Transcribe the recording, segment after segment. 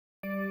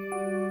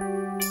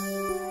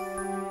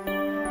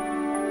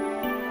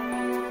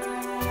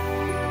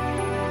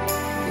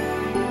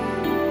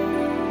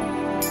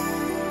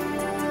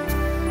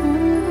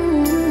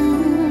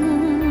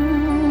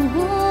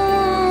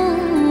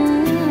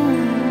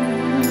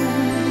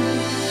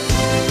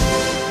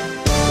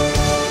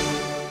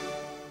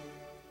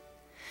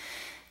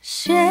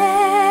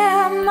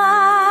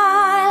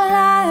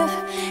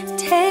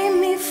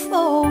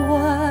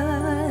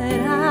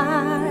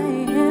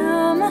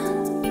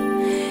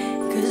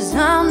'cause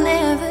I'll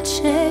never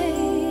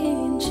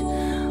change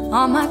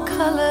all my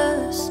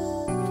colors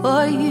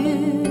for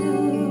you.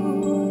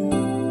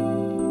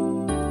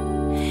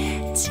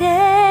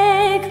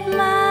 Take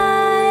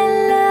my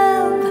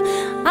love,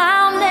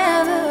 I'll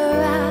never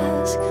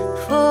ask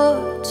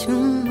for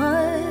too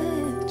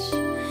much.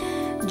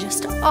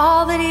 Just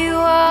all that you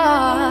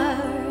are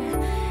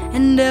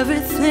and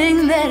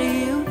everything that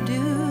you do.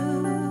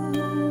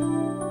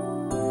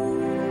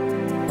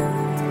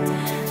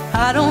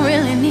 I don't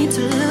really need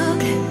to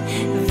look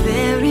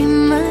very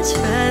much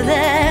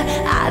further.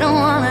 I don't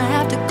wanna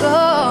have to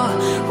go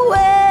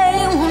where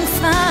you won't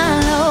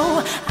follow.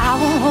 I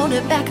won't hold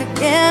it back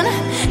again.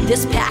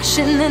 This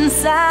passion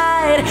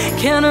inside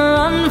can't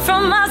run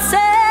from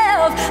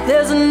myself.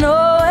 There's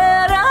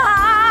nowhere to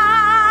hide.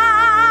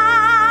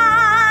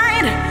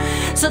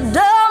 So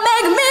don't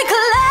make me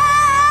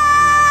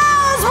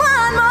close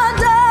one more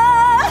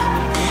door.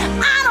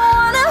 I don't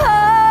wanna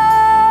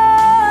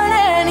hurt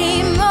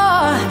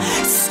anymore.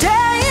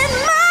 Stay in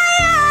my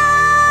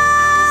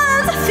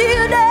arms if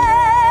you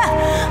dare.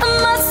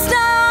 Must I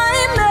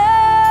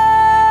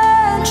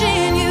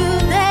imagine you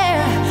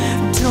there?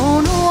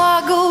 Don't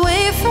walk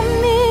away from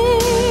me.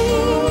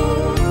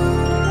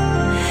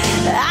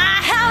 I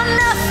have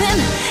nothing,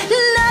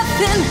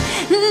 nothing,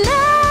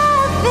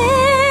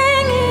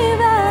 nothing if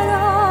I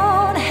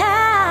don't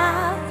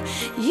have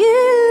you.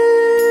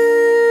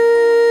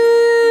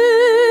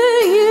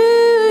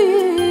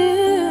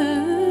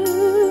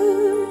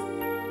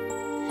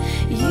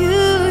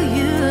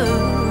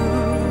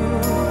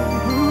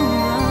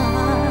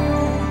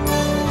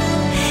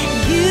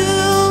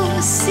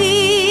 You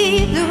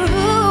see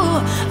through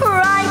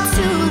right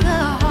to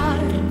the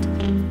heart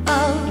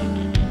of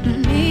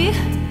me.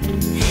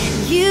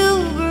 You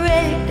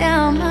break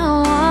down my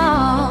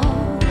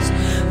walls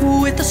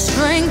with the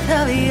strength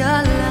of your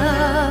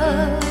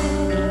love.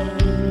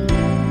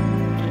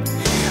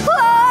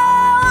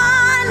 Oh,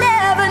 I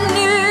never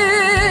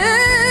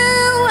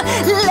knew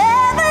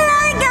love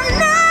like I've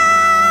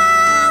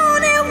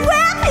known it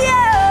with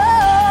you.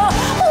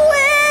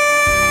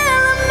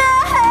 Will my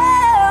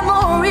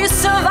memory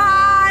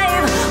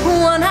survive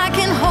one I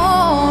can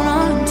hold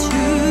on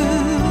to?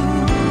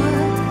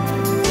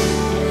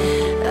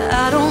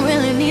 I don't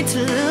really need to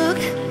look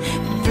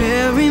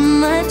very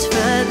much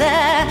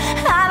further.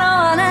 I don't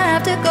wanna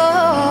have to go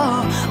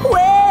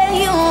where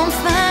you won't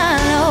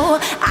follow.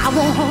 I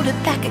won't hold it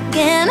back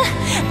again.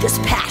 This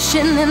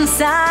passion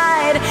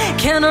inside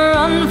can't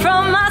run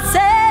from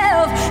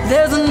myself.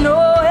 There's no